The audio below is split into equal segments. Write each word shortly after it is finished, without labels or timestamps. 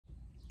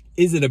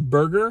Is it a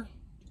burger?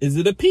 Is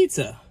it a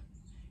pizza?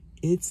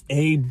 It's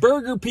a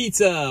burger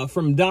pizza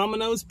from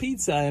Domino's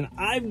Pizza, and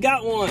I've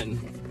got one.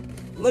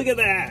 Look at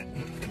that.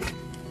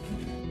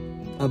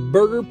 A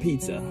burger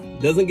pizza.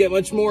 Doesn't get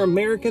much more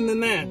American than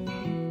that.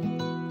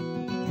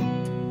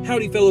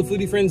 Howdy, fellow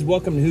foodie friends.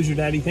 Welcome to Hoosier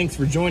Daddy. Thanks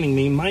for joining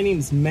me. My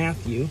name's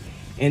Matthew,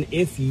 and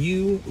if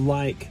you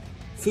like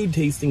food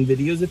tasting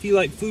videos, if you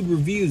like food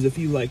reviews, if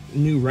you like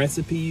new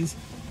recipes,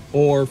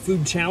 or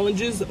food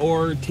challenges,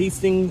 or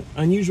tasting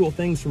unusual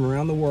things from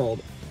around the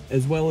world,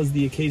 as well as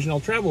the occasional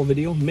travel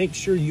video, make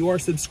sure you are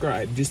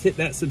subscribed. Just hit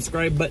that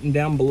subscribe button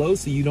down below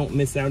so you don't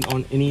miss out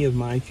on any of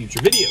my future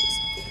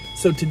videos.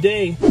 So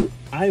today,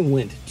 I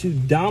went to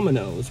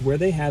Domino's where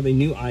they have a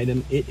new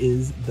item. It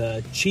is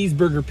the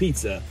cheeseburger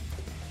pizza.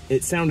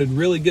 It sounded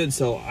really good,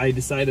 so I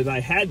decided I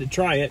had to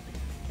try it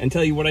and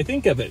tell you what I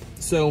think of it.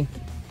 So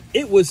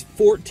it was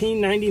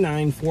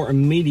 $14.99 for a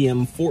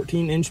medium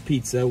 14-inch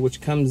pizza, which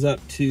comes up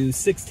to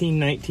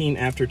 $16.19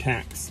 after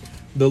tax.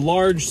 The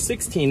large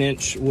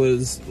 16-inch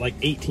was like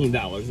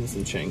 $18 and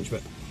some change,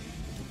 but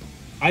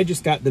I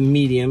just got the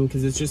medium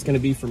because it's just going to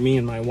be for me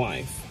and my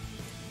wife.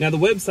 Now, the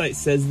website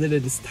says that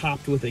it is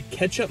topped with a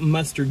ketchup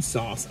mustard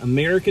sauce,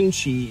 American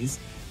cheese,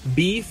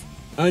 beef,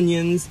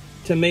 onions,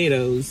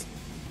 tomatoes,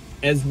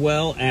 as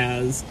well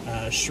as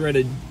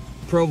shredded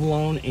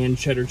provolone and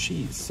cheddar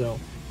cheese. So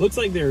looks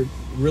like they're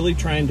really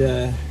trying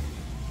to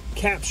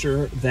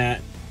capture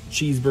that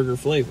cheeseburger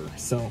flavor.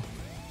 So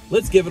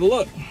let's give it a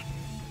look.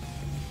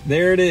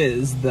 There it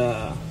is,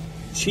 the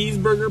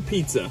cheeseburger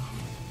pizza.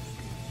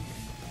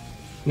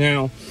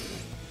 Now,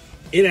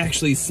 it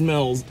actually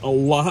smells a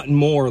lot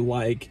more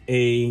like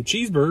a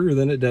cheeseburger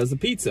than it does a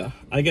pizza.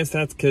 I guess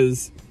that's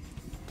because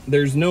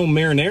there's no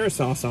marinara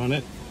sauce on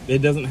it. It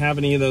doesn't have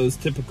any of those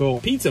typical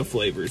pizza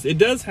flavors. It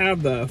does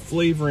have the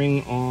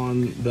flavoring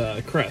on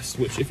the crust,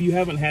 which if you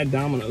haven't had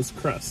Domino's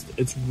crust,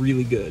 it's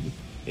really good.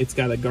 It's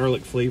got a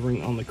garlic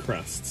flavoring on the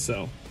crust.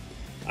 So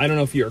I don't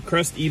know if you're a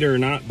crust eater or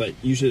not, but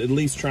you should at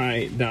least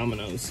try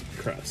Domino's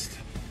crust.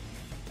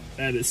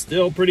 That is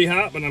still pretty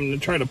hot, but I'm gonna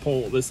try to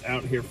pull this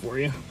out here for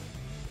you.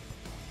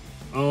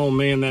 Oh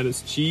man, that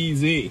is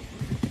cheesy.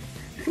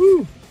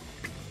 Whew.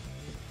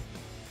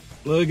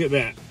 Look at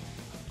that.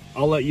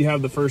 I'll let you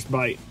have the first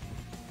bite.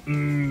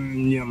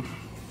 Yum.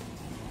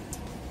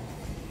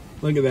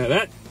 Look at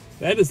that.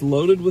 That is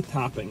loaded with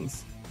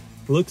toppings.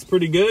 Looks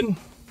pretty good.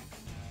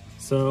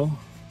 So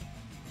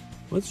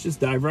let's just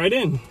dive right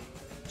in.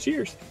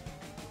 Cheers.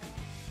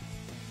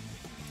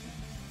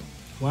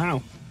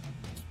 Wow.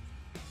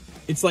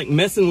 It's like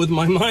messing with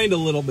my mind a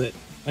little bit.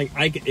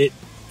 Like it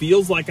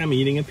feels like I'm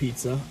eating a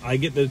pizza. I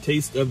get the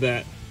taste of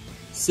that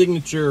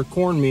signature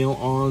cornmeal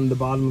on the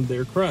bottom of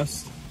their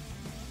crust.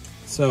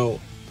 So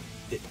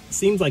it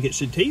seems like it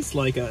should taste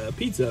like a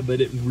pizza,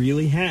 but it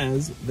really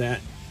has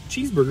that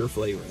cheeseburger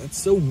flavor. That's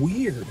so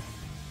weird.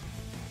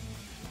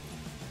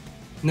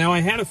 Now, I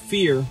had a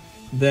fear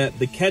that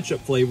the ketchup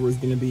flavor was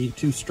going to be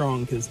too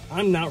strong because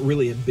I'm not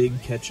really a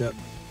big ketchup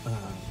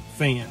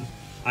fan.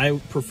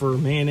 I prefer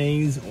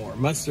mayonnaise or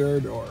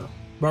mustard or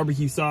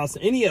barbecue sauce,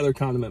 any other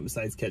condiment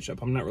besides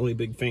ketchup. I'm not really a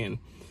big fan.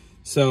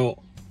 So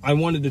I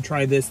wanted to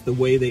try this the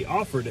way they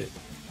offered it,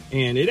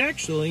 and it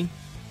actually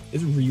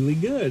is really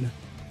good.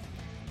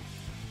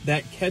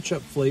 That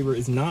ketchup flavor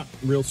is not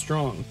real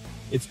strong.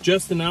 It's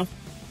just enough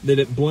that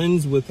it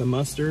blends with the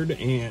mustard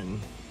and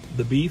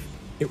the beef.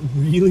 It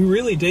really,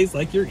 really tastes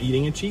like you're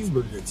eating a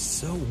cheeseburger. It's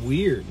so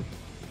weird.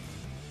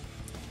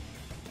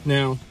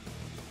 Now,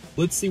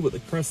 let's see what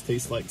the crust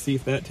tastes like. See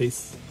if that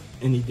tastes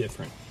any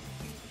different.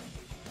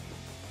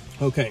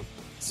 Okay,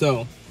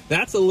 so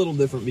that's a little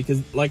different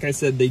because, like I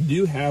said, they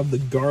do have the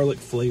garlic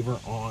flavor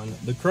on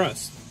the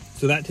crust.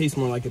 So that tastes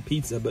more like a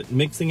pizza, but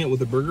mixing it with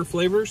the burger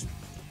flavors,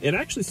 it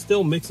actually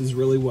still mixes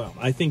really well.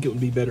 I think it would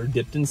be better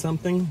dipped in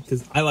something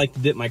because I like to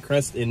dip my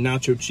crust in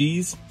nacho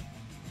cheese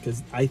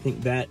because I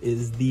think that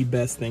is the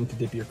best thing to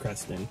dip your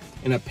crust in.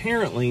 And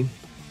apparently,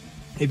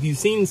 if you've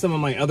seen some of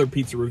my other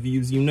pizza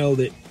reviews, you know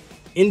that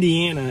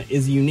Indiana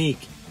is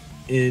unique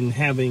in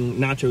having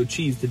nacho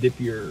cheese to dip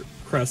your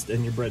crust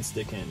and your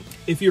breadstick in.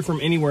 If you're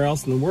from anywhere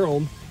else in the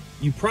world,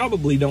 you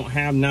probably don't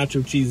have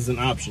nacho cheese as an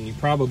option. You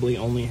probably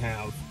only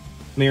have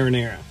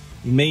marinara.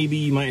 Maybe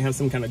you might have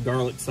some kind of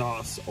garlic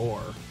sauce or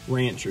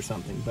ranch or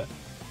something, but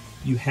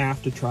you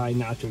have to try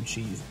nacho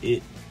cheese.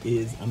 It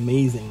is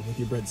amazing with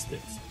your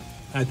breadsticks.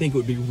 I think it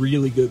would be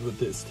really good with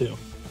this too.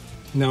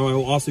 Now, I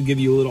will also give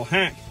you a little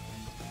hack.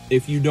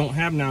 If you don't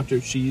have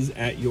nacho cheese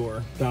at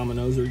your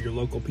Domino's or your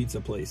local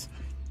pizza place,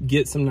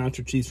 get some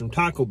nacho cheese from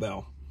Taco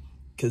Bell,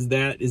 because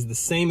that is the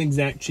same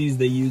exact cheese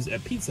they use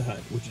at Pizza Hut,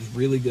 which is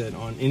really good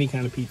on any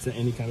kind of pizza,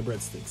 any kind of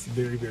breadsticks.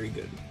 Very, very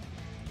good.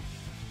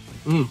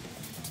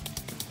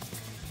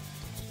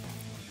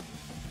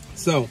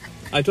 So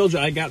I told you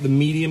I got the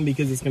medium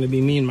because it's going to be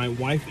me and my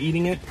wife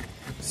eating it.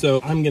 So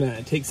I'm going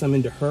to take some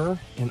into her,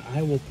 and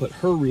I will put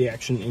her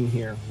reaction in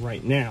here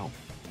right now.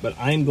 But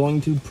I'm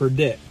going to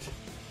predict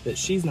that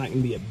she's not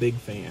going to be a big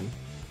fan.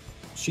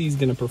 She's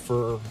going to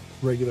prefer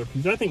regular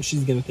pizza. I think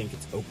she's going to think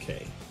it's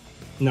okay.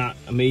 Not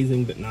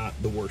amazing, but not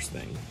the worst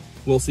thing.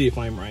 We'll see if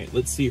I'm right.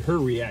 Let's see her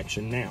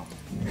reaction now.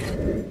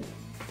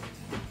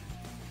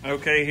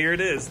 Okay, here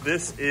it is.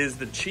 This is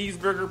the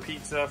cheeseburger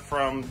pizza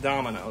from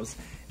Domino's.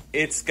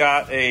 It's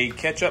got a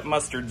ketchup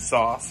mustard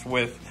sauce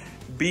with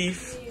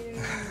beef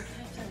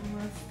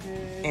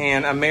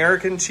and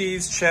American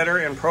cheese, cheddar,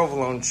 and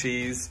provolone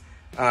cheese,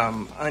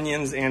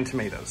 onions, and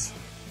tomatoes.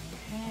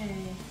 Okay.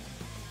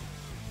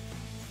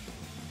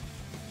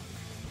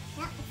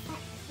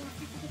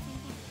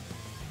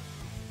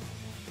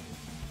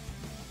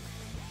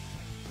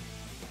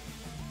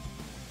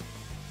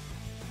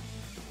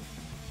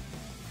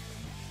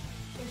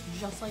 It's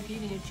just like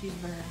eating a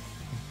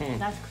cheeseburger.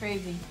 That's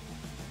crazy.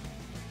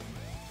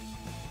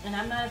 And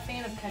I'm not a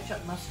fan of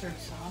ketchup mustard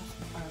sauce,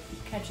 or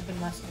ketchup and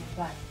mustard,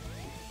 but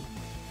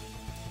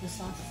this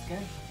sauce is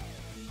good.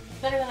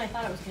 Better than I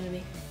thought it was going to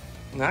be.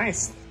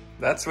 Nice.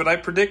 That's what I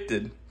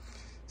predicted.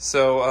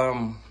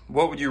 So,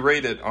 what would you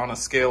rate it on a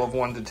scale of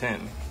 1 to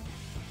 10?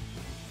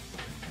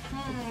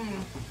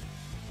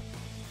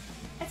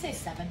 I'd say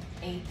 7,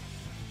 8.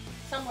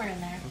 Somewhere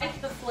in there. I like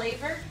the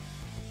flavor,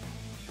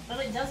 but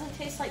it doesn't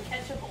taste like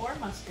ketchup or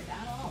mustard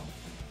at all.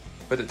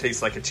 But it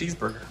tastes like a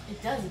cheeseburger.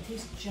 It does. It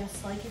tastes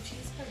just like a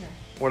cheeseburger.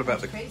 What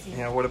about That's crazy.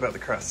 Yeah, what about the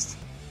crust?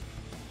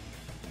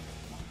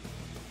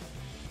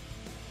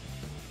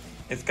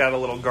 It's got a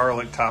little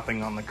garlic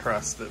topping on the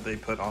crust that they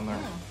put on there.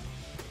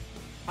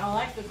 I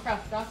like the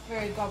crust. That's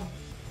very good.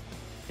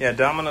 Yeah,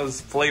 Domino's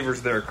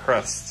flavors their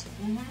crust.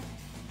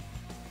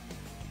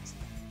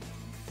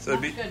 So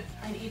That's good.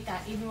 I'd eat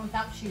that even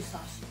without cheese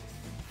sauce.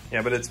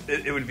 Yeah, but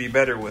it would be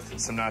better with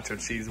some nacho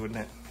cheese, wouldn't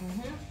it?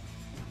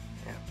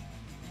 Yeah.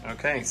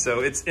 Okay,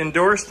 so it's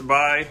endorsed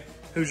by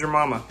Who's Your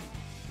Mama?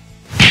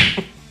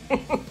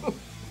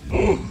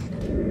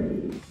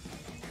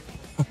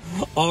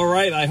 All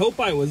right, I hope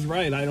I was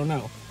right. I don't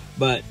know.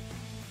 But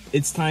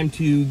it's time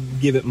to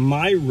give it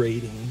my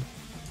rating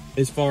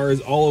as far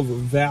as all over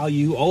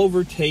value, all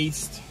over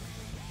taste,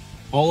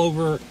 all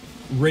over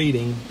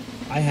rating.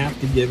 I have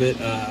to give it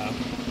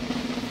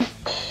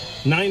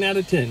 9 out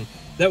of 10.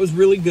 That was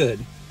really good.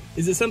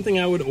 Is it something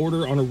I would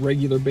order on a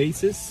regular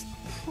basis?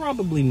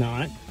 Probably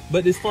not.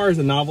 But as far as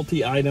a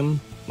novelty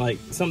item, like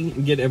something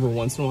to get every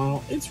once in a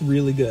while, it's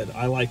really good.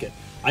 I like it.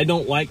 I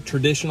don't like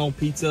traditional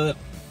pizza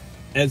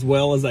as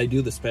well as I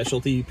do the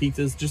specialty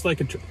pizzas. Just like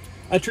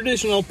a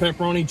traditional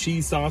pepperoni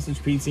cheese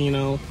sausage pizza, you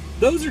know,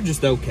 those are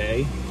just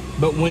okay.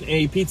 But when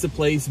a pizza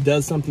place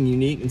does something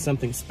unique and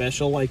something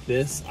special like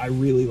this, I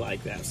really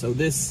like that. So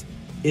this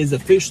is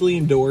officially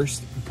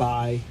endorsed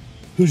by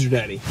Hoosier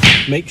Daddy.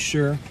 Make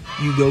sure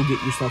you go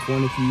get yourself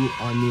one if you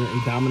are near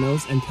a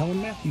Domino's and tell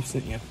them Matthew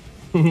sent you.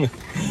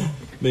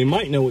 They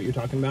might know what you're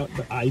talking about,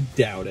 but I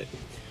doubt it.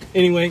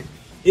 Anyway,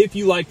 if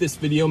you like this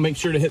video, make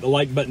sure to hit the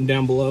like button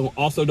down below.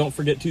 Also, don't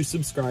forget to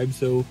subscribe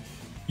so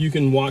you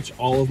can watch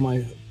all of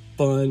my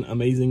fun,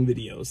 amazing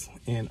videos.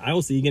 And I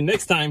will see you again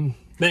next time.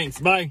 Thanks.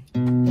 Bye.